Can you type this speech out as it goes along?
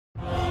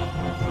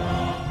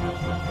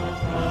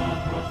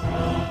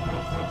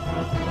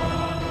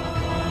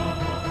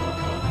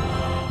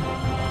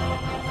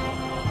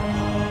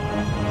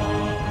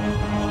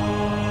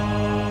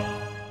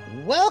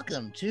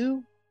Welcome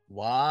to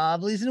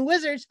Wobblies and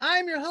Wizards.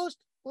 I'm your host,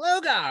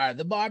 Logar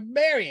the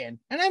Barbarian,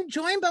 and I'm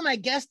joined by my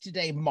guest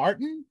today,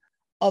 Martin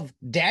of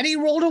Daddy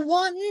Rolled a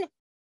One.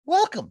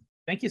 Welcome.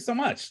 Thank you so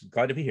much.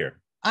 Glad to be here.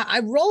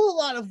 I roll a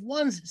lot of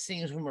ones, it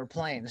seems, when we're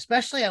playing,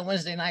 especially on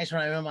Wednesday nights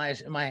when I'm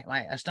in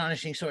my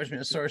Astonishing Swordsmen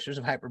and Sorcerers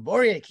of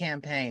Hyperborea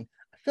campaign.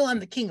 I feel I'm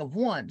the king of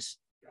ones.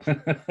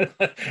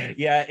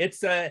 Yeah,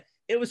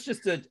 it was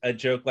just a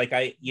joke. Like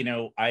I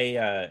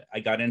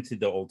got into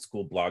the old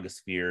school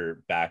blogosphere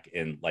back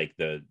in like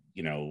the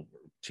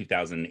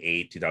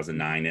 2008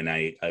 2009, and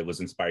I was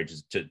inspired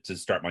to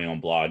start my own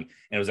blog, and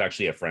it was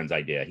actually a friend's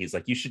idea. He's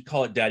like, you should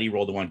call it Daddy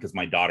Rolled a One, because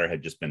my daughter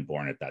had just been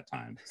born at that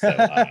time. So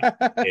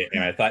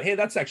and I thought, hey,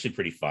 that's actually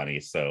pretty funny.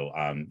 So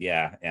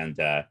yeah, and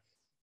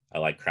I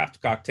like craft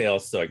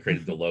cocktails, so I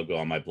created the logo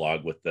on my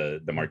blog with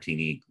the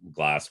martini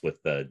glass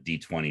with the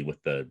D20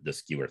 with the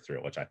skewer through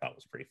it, which I thought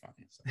was pretty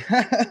funny. So.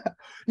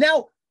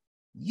 Now,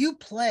 you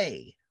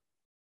play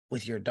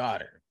with your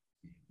daughter.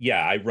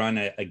 Yeah, I run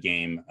a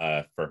game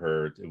for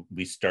her.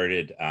 We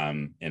started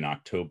in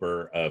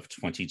October of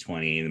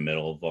 2020, in the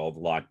middle of all the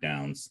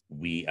lockdowns.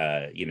 We,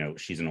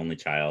 she's an only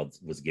child,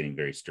 was getting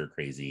very stir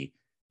crazy,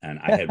 and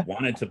I had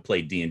wanted to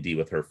play D&D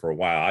with her for a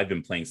while. I've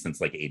been playing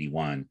since like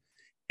 81.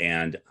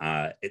 And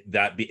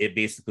it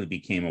basically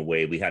became a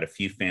way. We had a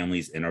few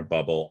families in our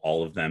bubble.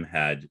 All of them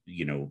had,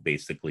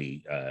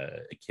 basically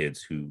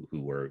kids who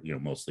were,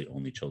 mostly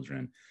only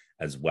children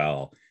as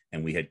well.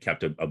 And we had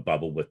kept a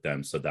bubble with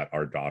them so that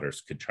our daughters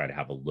could try to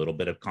have a little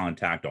bit of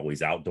contact,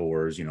 always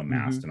outdoors,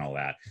 masked and all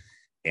that.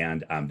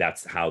 And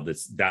that's how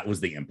that was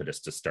the impetus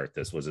to start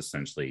this, was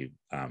essentially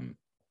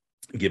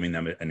giving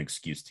them an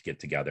excuse to get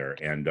together.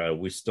 And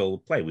we still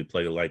play. We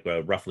play like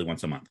roughly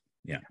once a month.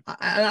 Yeah,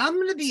 I'm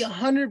going to be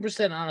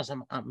 100% honest.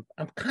 I'm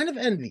kind of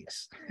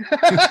envious.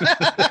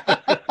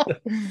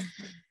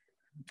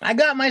 I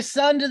got my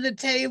son to the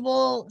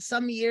table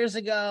some years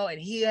ago, and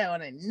he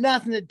wanted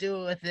nothing to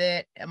do with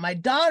it. And my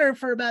daughter,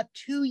 for about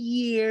 2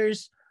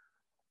 years,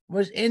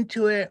 was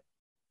into it.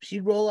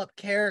 She'd roll up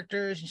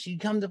characters, and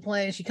she'd come to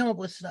play, and she'd come up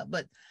with stuff.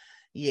 But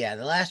yeah,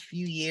 the last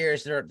few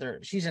years,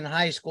 she's in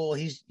high school.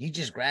 He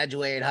just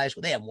graduated high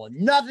school. They have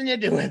nothing to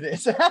do with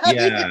this.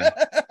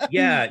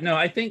 Yeah. No,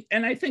 I think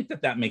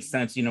that makes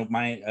sense.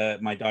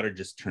 My daughter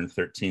just turned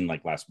 13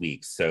 like last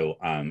week. So,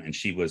 and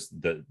she was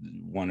the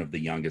one of the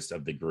youngest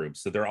of the group.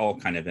 So they're all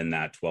kind of in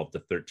that 12 to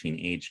 13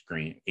 age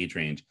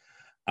range,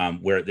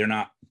 where they're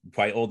not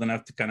quite old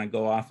enough to kind of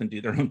go off and do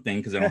their own thing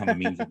because they don't have a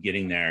means of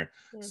getting there.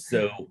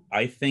 So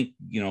I think,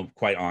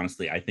 quite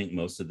honestly, I think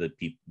most of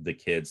the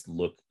kids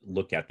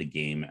look at the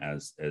game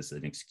as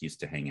an excuse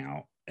to hang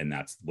out, and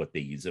that's what they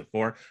use it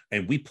for.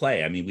 And we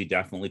play. I mean, we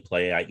definitely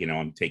play.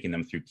 I'm taking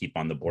them through Keep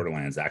on the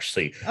Borderlands,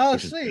 actually,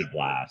 which has been a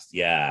blast.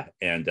 Yeah,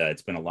 and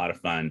it's been a lot of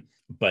fun.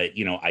 But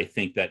I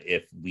think that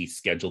if we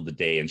scheduled the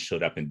day and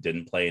showed up and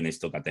didn't play and they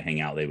still got to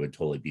hang out, they would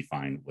totally be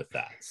fine with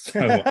that. So,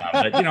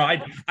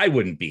 but I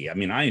wouldn't be. I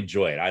mean, I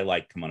enjoy it. I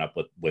like coming up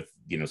with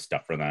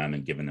stuff for them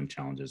and giving them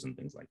challenges and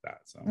things like that.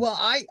 So, well,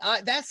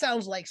 I that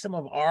sounds like some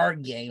of our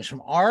games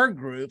from our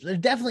group. They're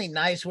definitely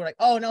nice. We're like,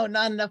 oh no,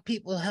 not enough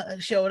people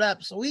showed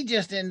up, so we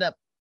just end up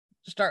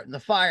starting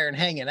the fire and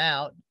hanging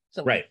out.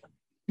 So right.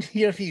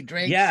 Get a few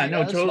drinks. Yeah,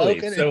 no, totally.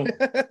 So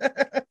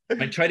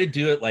I try to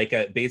do it like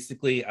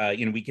basically,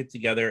 we get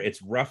together.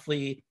 It's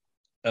roughly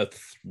a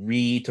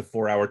 3 to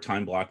 4 hour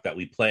time block that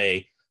we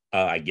play.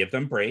 I give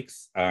them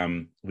breaks.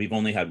 We've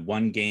only had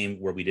one game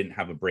where we didn't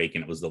have a break,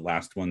 and it was the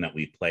last one that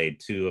we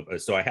played.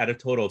 So I had a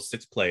total of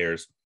 6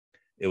 players.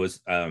 It was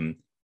 5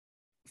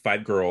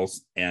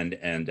 girls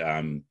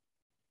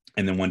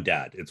and then one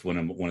dad. It's one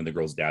of the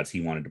girls' dads. He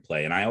wanted to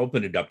play, and I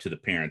opened it up to the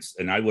parents.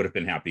 And I would have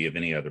been happy if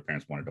any other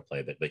parents wanted to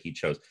play, but he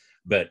chose.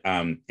 But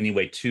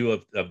anyway, 2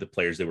 of the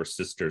players, they were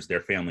sisters. Their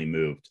family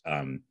moved,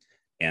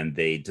 and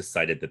they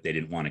decided that they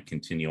didn't want to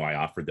continue. I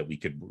offered that we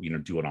could,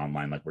 do it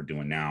online like we're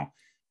doing now,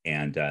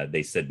 and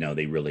they said no.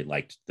 They really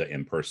liked the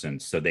in person,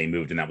 so they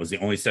moved, and that was the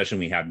only session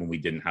we had when we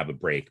didn't have a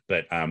break.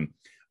 But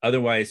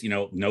otherwise,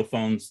 no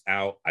phones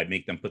out. I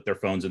make them put their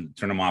phones and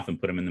turn them off and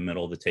put them in the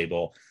middle of the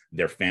table.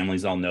 Their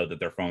families all know that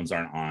their phones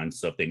aren't on.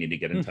 So if they need to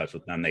get in touch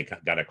with them, they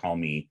got to call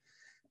me.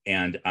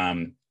 And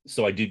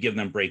so I do give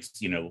them breaks,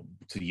 to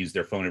use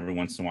their phone every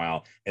once in a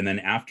while. And then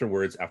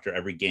afterwards, after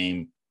every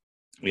game,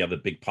 we have a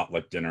big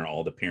potluck dinner.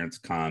 All the parents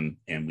come,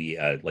 and we,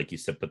 like you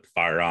said, put the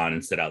fire on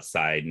and sit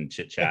outside and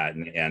chit chat,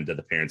 and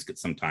the parents get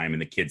some time,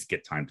 and the kids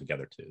get time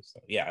together too. So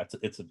yeah,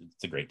 it's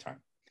a great time.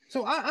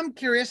 So I'm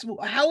curious,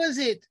 how is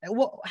it?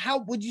 How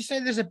would you say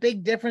there's a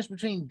big difference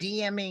between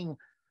DMing?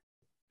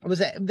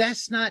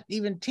 That's not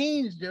even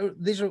teens.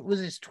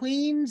 Was it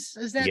tweens?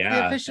 Is that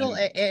the official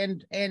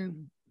and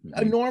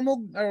a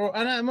normal? Or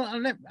I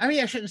mean,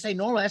 I shouldn't say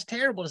normal. That's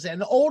terrible to say.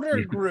 An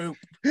older group.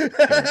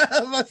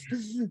 I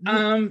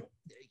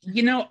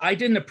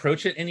didn't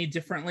approach it any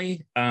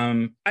differently.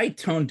 I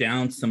toned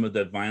down some of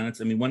the violence.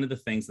 I mean, one of the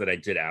things that I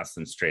did ask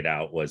them straight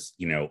out was,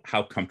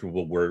 how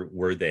comfortable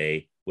were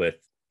they with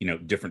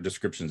different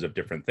descriptions of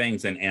different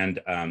things. And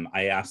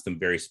I asked them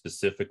very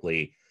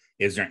specifically,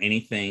 is there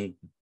anything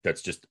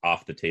that's just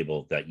off the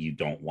table that you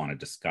don't want to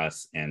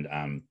discuss. And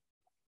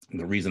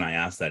the reason I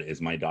ask that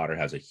is my daughter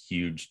has a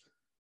huge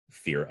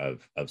fear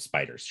of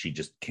spiders. She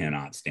just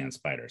cannot stand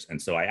spiders.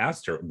 And so I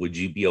asked her, would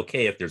you be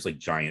okay if there's like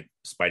giant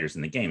spiders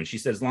in the game? And she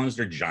said, as long as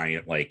they're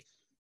giant, like,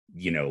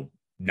 you know,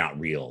 not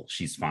real,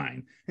 she's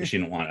fine. She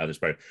didn't want other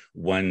spiders.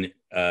 One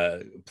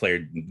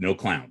player, no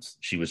clowns.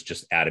 She was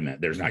just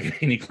adamant there's not going to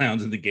be any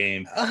clowns in the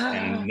game.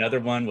 And another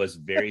one was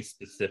very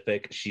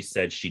specific. She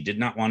said she did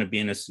not want to be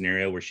in a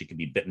scenario where she could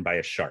be bitten by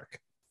a shark.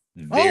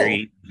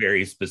 Very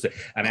specific.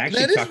 And I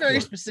actually that is very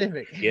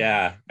specific.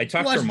 Yeah, I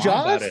talked to her mom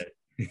about it.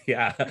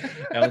 Yeah,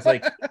 I was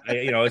like,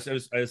 I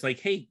was like,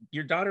 hey,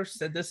 your daughter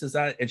said this, is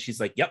that? And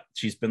she's like, yep,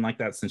 she's been like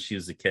that since she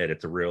was a kid.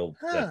 It's a real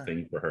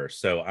thing for her.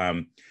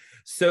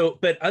 So,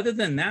 but other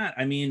than that,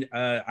 I mean,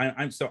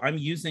 I'm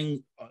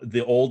using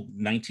the old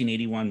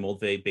 1981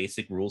 Moldvay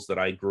basic rules that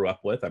I grew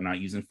up with. I'm not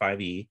using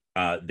 5e.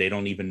 They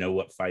don't even know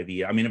what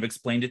 5e. I mean, I've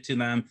explained it to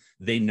them.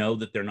 They know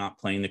that they're not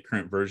playing the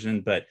current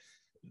version, but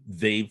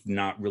they've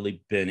not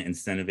really been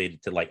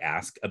incentivized to like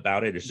ask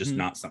about it. It's just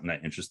not something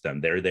that interests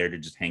them. They're there to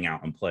just hang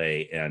out and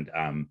play.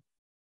 And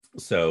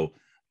so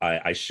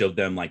I showed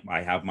them, like,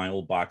 I have my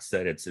old box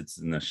set. It's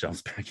in the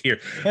shelves back here.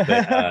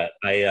 But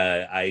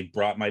I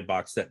brought my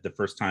box set the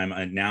first time,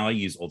 and now I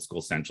use Old School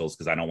Essentials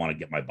because I don't want to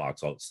get my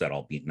box set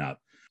all beaten up.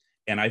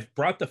 And I've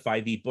brought the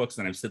 5e books,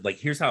 and I've said, like,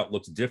 here's how it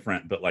looks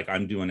different, but like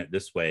I'm doing it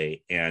this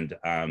way. And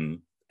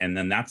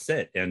then that's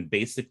it. And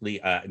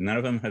basically, none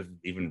of them have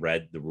even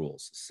read the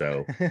rules.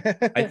 So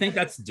I think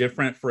that's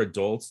different for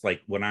adults.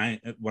 Like when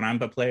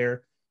I'm a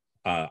player,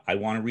 I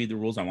want to read the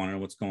rules. I want to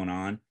know what's going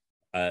on.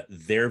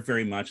 They're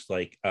very much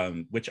like,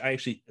 which I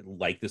actually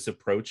like this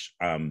approach.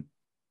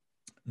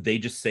 They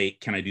just say,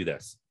 can I do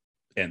this?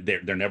 And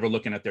they're never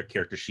looking at their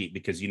character sheet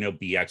because, you know,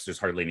 BX, there's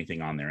hardly anything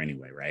on there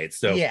anyway, right?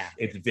 So yeah,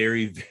 it's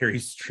very,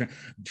 very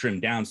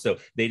trimmed down. So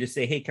they just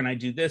say, hey, can I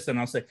do this? And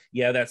I'll say,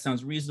 yeah, that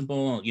sounds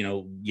reasonable. You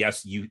know,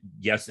 yes,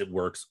 it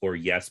works, or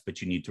yes,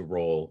 but you need to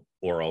roll.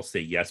 Or I'll say,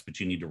 yes, but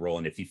you need to roll.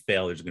 And if you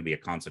fail, there's going to be a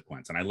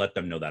consequence. And I let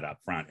them know that up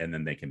front, and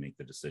then they can make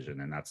the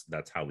decision. And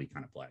that's how we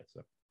kind of play.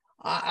 So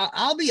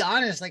I'll be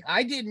honest, like,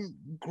 I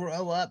didn't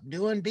grow up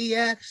doing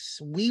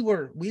BX. We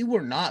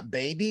were not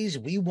babies.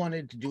 We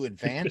wanted to do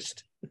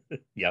advanced.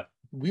 Yep.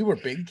 We were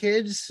big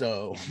kids,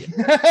 so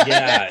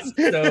yeah.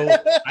 So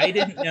I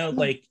didn't know,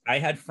 like, I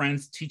had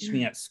friends teach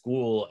me at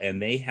school, and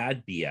they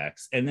had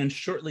BX, and then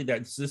shortly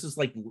this is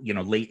like, you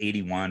know, late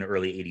 81,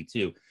 early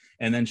 82,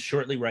 and then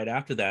shortly right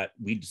after that,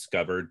 we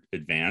discovered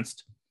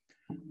advanced.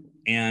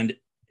 And,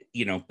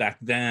 you know, back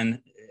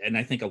then, and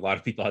I think a lot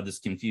of people had this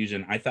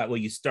confusion, I thought, well,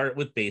 you start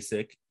with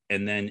basic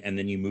and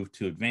then you move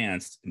to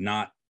advanced,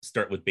 not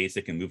start with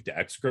basic and move to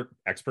expert,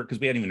 because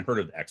we hadn't even heard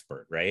of the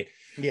expert, right?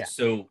 Yeah.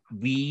 So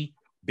we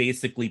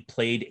basically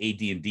played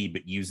AD&D,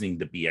 but using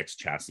the BX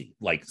chassis.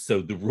 Like,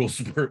 so the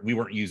rules we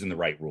weren't using the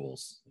right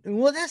rules.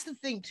 Well, that's the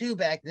thing too.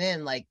 Back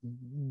then, like,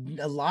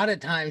 a lot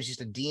of times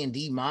just a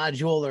D&D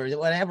module or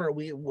whatever,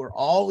 we were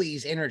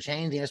always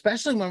interchanging,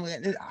 especially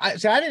when I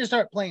didn't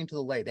start playing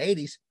until the late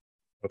 80s.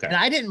 Okay. And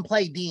I didn't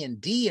play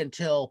D&D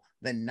until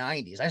the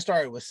 90s. I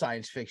started with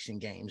science fiction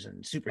games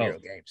and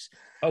superhero games.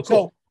 Oh, cool.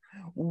 So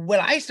when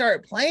I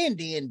started playing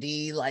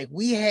D&D, like,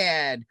 we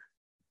had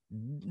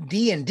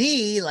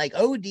D&D, like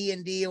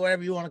OD&D or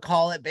whatever you want to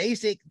call it,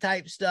 basic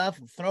type stuff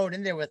thrown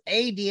in there with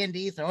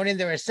AD&D, thrown in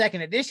there a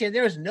second edition.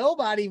 There was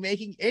nobody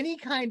making any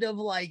kind of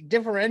like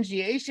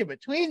differentiation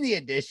between the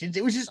editions.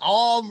 It was just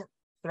all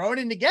thrown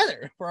in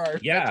together for our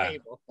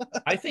table.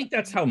 I think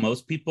that's how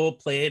most people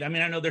played. I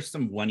mean, I know there's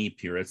some 1E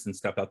purists and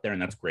stuff out there,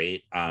 and that's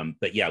great.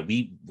 But yeah,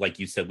 we, like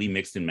you said, we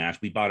mixed and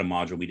matched. We bought a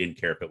module. We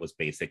didn't care if it was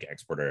basic,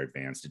 expert, or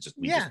advanced. Just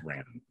ran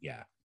them.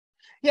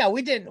 Yeah,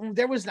 we didn't.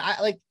 There was not,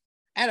 like,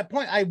 at a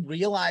point I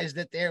realized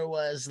that there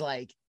was,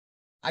 like,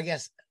 I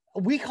guess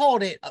we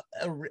called it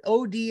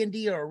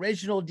OD&D or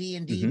original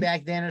D&D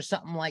back then or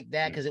something like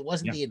that, because it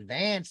wasn't the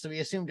advanced, so we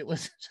assumed it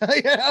was,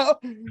 you know.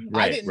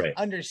 I didn't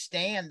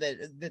understand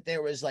that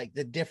there was like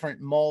the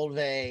different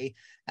Moldvay,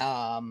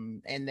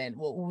 and then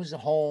what was the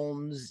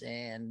Holmes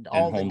and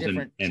all the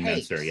different and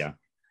Menser,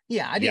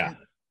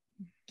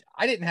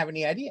 I didn't have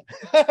any idea.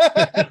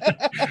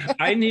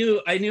 I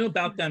knew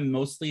about them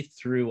mostly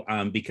through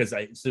because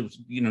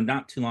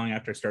not too long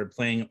after I started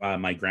playing,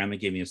 my grandma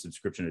gave me a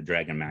subscription to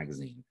Dragon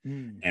Magazine.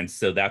 And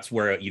so that's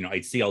where,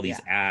 I'd see all these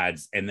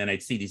ads, and then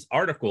I'd see these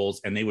articles,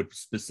 and they would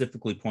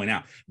specifically point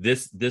out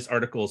this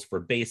article is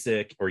for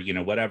basic, or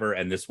whatever,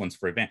 and this one's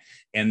for advanced.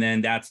 And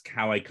then that's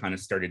how I kind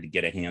of started to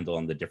get a handle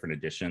on the different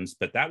editions,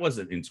 but that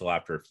wasn't until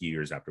after a few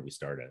years after we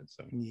started.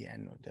 So yeah,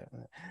 no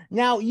doubt.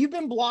 Now, you've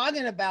been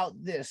blogging about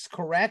this,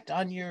 correct,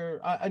 on your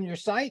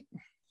site?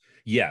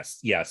 Yes.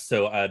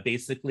 So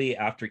basically,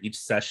 after each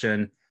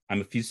session,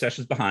 I'm a few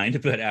sessions behind,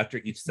 but after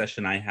each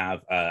session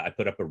I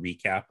put up a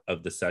recap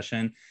of the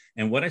session.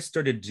 And what I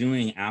started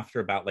doing after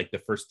about like the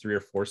first 3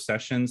 or 4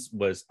 sessions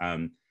was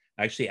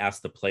I actually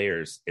asked the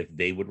players if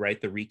they would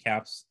write the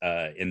recaps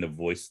in the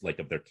voice like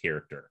of their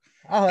character.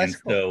 Oh, that's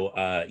And cool.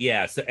 so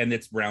yeah, so and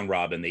it's round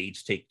robin. They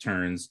each take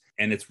turns,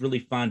 and it's really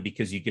fun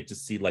because you get to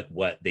see like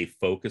what they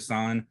focus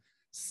on.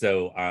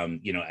 So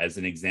you know, as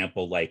an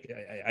example, like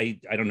I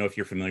don't know if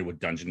you're familiar with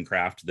Dungeon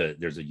Craft.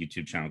 There's a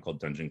YouTube channel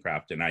called Dungeon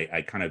Craft, and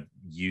I kind of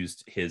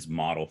used his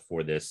model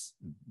for this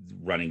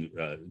running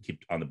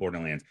keep on the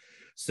Borderlands.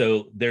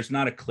 So there's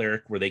not a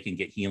cleric where they can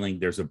get healing.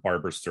 There's a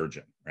barber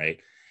surgeon,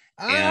 right?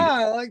 And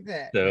I like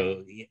that.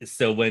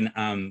 so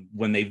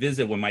when they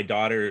visit, when my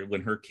daughter,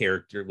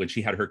 when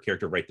she had her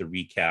character write the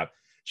recap,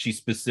 she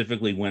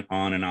specifically went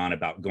on and on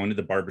about going to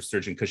the barber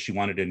surgeon because she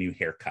wanted a new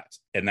haircut.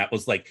 And that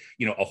was like,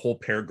 you know, a whole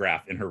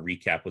paragraph in her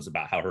recap was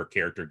about how her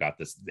character got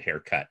this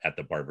haircut at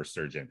the barber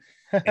surgeon.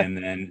 And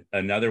then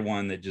another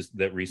one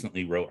that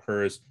recently wrote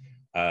hers,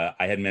 I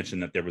had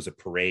mentioned that there was a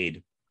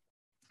parade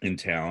in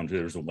town.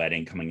 There was a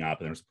wedding coming up,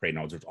 and there was a parade,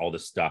 and there's all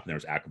this stuff, and there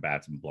was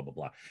acrobats and blah blah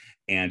blah.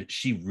 And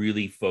she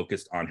really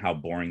focused on how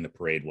boring the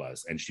parade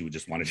was, and she would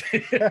just wanted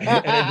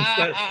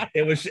to.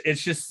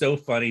 It's just so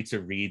funny to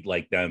read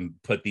like them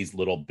put these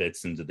little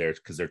bits into theirs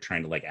because they're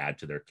trying to like add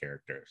to their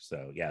character.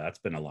 So yeah, that's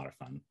been a lot of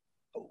fun.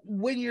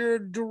 When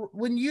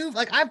you've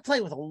like, I've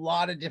played with a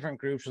lot of different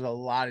groups with a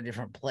lot of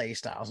different play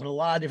styles and a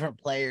lot of different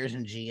players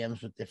and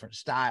GMs with different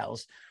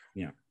styles.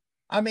 Yeah.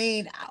 I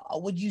mean,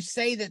 would you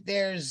say that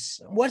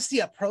what's the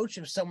approach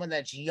of someone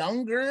that's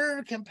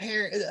younger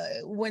compared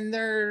when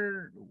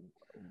their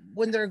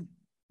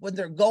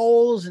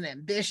goals and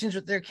ambitions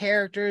with their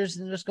characters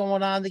and what's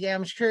going on in the game?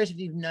 I'm just curious if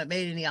you've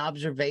made any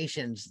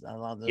observations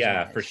along those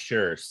lines. For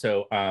sure.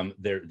 So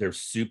they're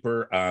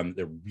super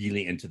they're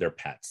really into their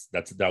pets.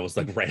 That was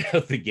like right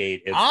out the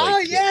gate.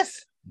 It's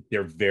yes.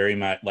 They're very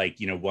much like,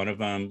 you know, one of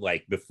them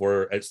like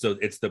before, so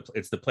it's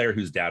the player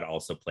whose dad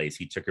also plays.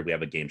 He took her, we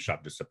have a game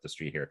shop just up the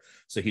street here,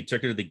 so he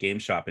took her to the game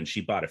shop and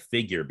she bought a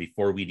figure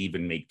before we'd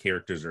even made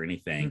characters or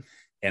anything.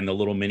 And the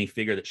little mini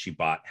figure that she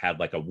bought had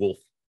like a wolf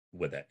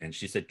with it, and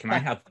she said, can I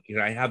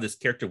have this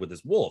character with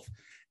this wolf?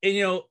 And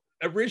you know,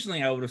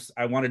 originally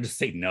I wanted to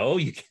say no,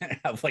 you can't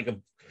have like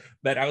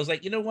but I was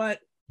like, you know what,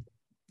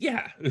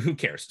 yeah, who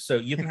cares? So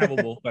you can have a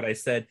wolf, but I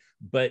said,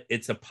 but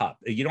it's a pup.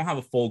 You don't have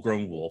a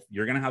full-grown wolf.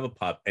 You're going to have a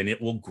pup, and it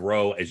will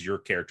grow as your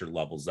character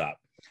levels up.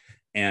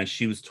 And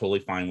she was totally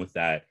fine with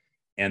that.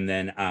 And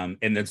then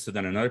so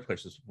then another player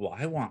says, well,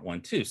 I want one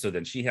too. So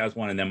then she has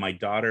one. And then my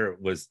daughter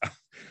was,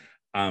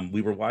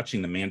 we were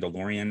watching The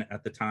Mandalorian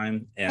at the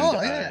time. And,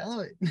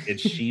 and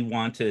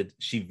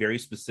she very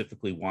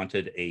specifically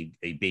wanted a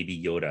baby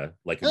Yoda,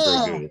 like a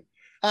Grogu.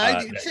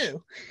 I do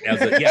too.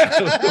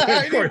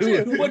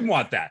 Who wouldn't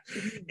want that?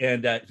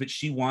 And but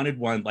she wanted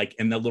one, like,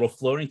 and the little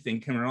floating thing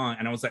came along,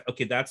 and I was like,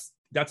 okay, that's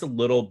a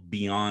little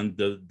beyond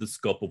the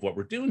scope of what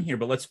we're doing here,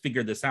 but let's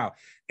figure this out.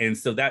 And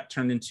so that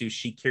turned into,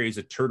 she carries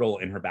a turtle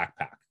in her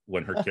backpack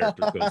when her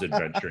character goes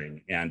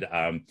adventuring. And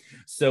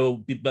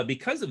but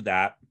because of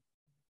that,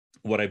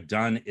 what I've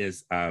done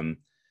is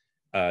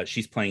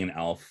she's playing an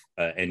elf,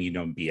 and you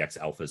know, BX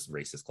elf is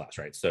racist class,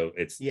 right? So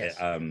it's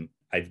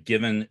I've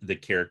given the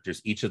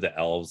characters, each of the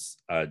elves,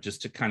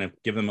 just to kind of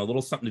give them a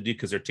little something to do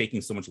because they're taking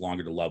so much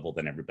longer to level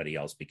than everybody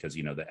else because,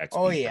 you know, the XP.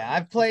 Oh yeah,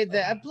 I've played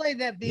that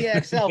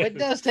BX elf. It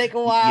does take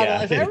a while.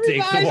 Yeah,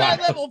 everybody's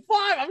at level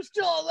 5. I'm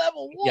still at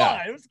level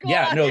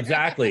 1. No,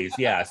 exactly.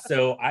 Yeah.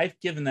 So I've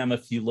given them a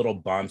few little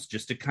bumps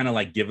just to kind of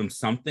like give them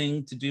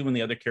something to do when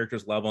the other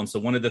characters level. And so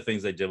one of the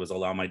things I did was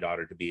allow my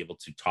daughter to be able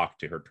to talk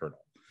to her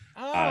turtle.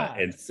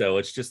 And so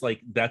it's just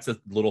like, that's a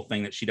little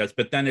thing that she does,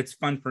 but then it's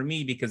fun for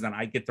me because then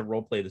I get to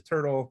role play the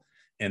turtle,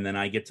 and then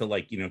I get to,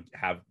 like, you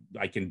know,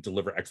 I can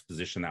deliver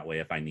exposition that way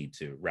if I need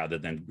to, rather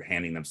than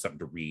handing them something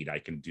to read. I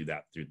can do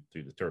that through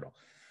the turtle.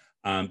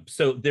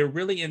 So they're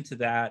really into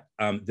that.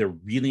 They're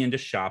really into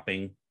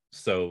shopping.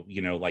 So,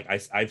 you know, like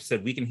I've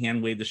said, we can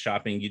hand wave the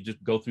shopping. You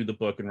just go through the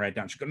book and write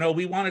down. She go, no,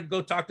 we want to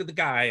go talk to the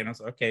guy. And I was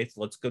like, okay, so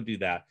let's go do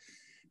that.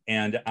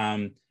 And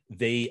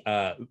they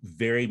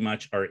very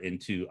much are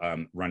into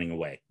running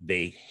away.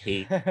 They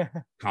hate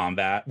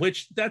combat,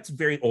 which that's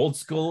very old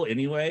school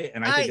anyway,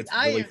 and I think it's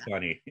really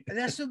funny.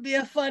 This would be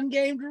a fun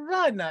game to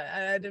run,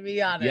 to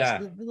be honest.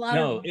 Yeah. A lot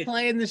of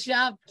playing the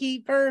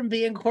shopkeeper and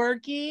being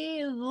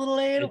quirky, a little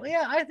animal.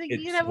 I think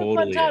you can have a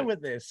fun time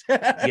with this.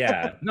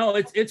 Yeah, no,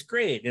 it's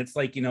great. It's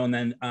like, you know, and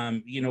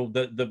then you know,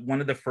 the one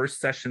of the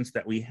first sessions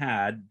that we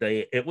had,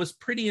 it was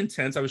pretty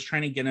intense. I was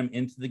trying to get them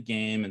into the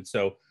game, and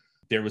so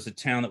there was a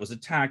town that was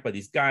attacked by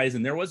these guys,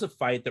 and there was a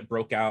fight that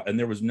broke out, and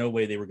there was no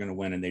way they were going to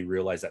win, and they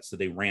realized that, so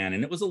they ran,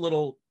 and it was a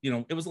little, you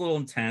know, it was a little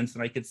intense,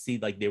 and I could see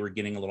like they were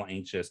getting a little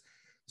anxious.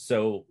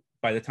 So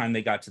by the time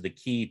they got to the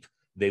keep,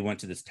 they went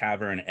to this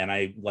tavern, and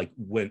I like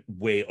went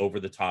way over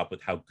the top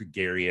with how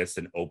gregarious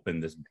and open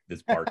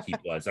this barkeep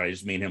was. And I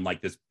just made him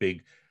like this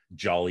big,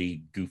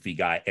 jolly, goofy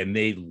guy, and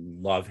they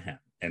love him.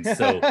 And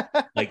so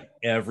like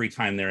every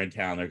time they're in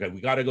town, they're like,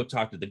 we got to go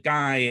talk to the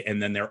guy.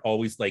 And then they're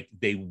always like,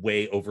 they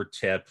way over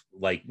tip,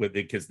 like with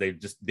it, because they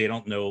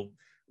don't know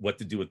what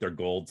to do with their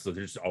gold. So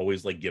they're just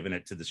always like giving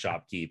it to the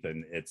shopkeep.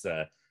 And it's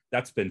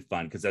that's been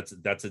fun because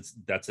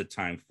that's a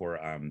time for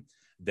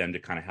them to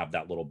kind of have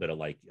that little bit of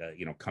like,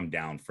 come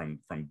down from,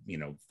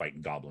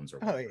 fighting goblins or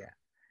whatever. Oh, yeah.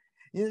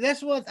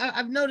 That's what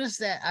I've noticed,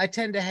 that I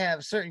tend to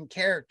have certain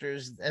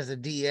characters as a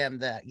DM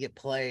that get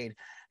played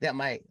that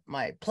my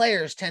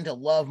players tend to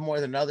love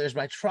more than others,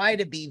 but I try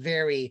to be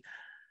very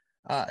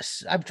I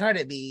try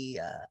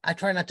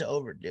not to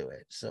overdo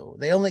it, so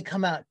they only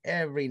come out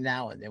every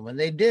now and then. When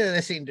they do,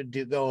 they seem to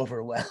go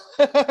over well.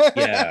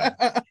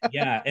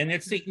 Yeah, and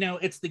it's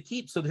the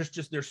keep. So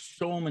there's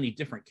so many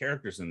different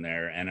characters in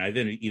there, and I've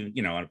been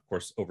even, of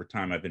course, over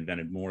time I've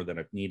invented more than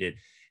I've needed.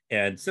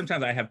 And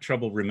sometimes I have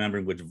trouble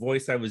remembering which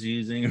voice I was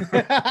using.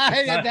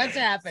 That's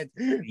happened.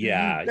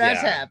 Yeah,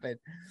 that's happened.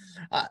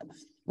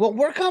 Well,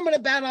 we're coming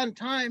about on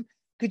time.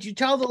 Could you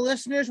tell the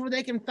listeners where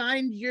they can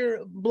find your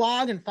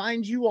blog and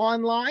find you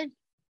online?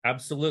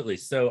 Absolutely.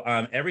 So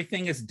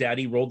everything is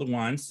Daddy Roll the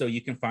One. So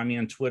you can find me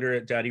on Twitter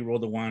at Daddy Roll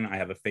the One. I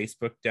have a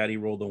Facebook, Daddy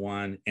Roll the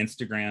One.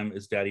 Instagram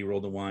is Daddy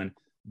Roll the One.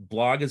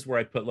 Blog is where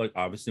I put, like,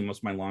 obviously most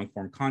of my long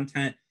form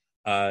content.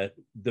 The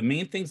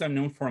main things I'm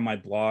known for on my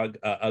blog,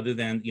 other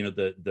than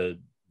the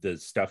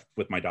stuff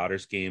with my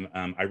daughter's game,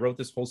 I wrote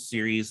this whole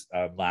series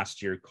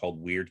last year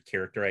called Weird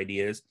Character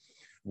Ideas,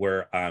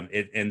 where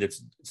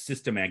it's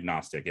system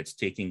agnostic. It's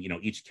taking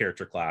each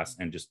character class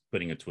and just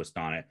putting a twist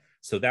on it.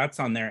 So that's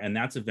on there, and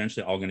that's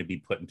eventually all going to be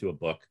put into a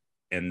book.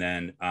 And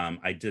then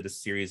I did a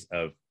series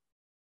of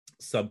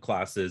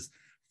subclasses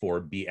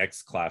for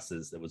BX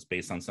classes that was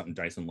based on something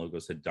Dice and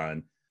Logos had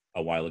done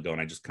a while ago, and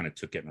I just kind of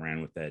took it and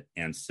ran with it.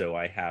 And so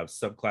I have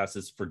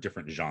subclasses for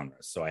different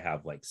genres. So I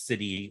have like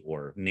city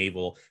or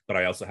naval, but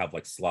I also have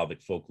like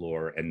Slavic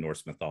folklore and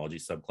Norse mythology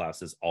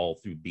subclasses all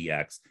through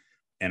BX.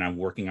 And I'm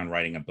working on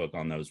writing a book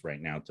on those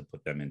right now to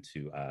put them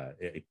into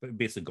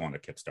basically go on a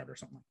Kickstarter or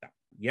something like that.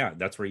 Yeah,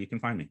 that's where you can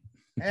find me.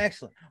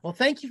 Excellent. Well,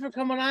 thank you for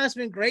coming on. It's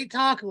been great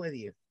talking with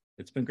you.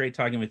 It's been great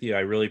talking with you. I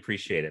really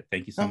appreciate it.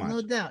 Thank you so much.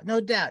 No doubt.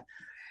 No doubt.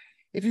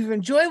 If you've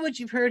enjoyed what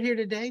you've heard here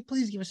today,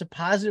 please give us a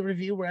positive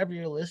review wherever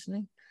you're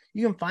listening.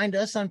 You can find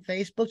us on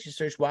Facebook. Just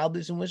search Wild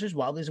Blues and Wizards.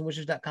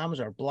 WildBluesandWizards.com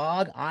is our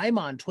blog. I'm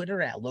on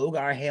Twitter at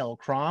Logar Hale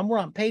Crom. We're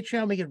on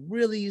Patreon. We could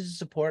really use the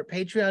support.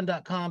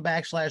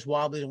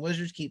 Patreon.com/Wild Blues and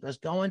Wizards. Keep us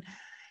going.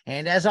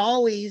 And as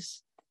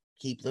always,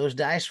 keep those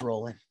dice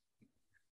rolling.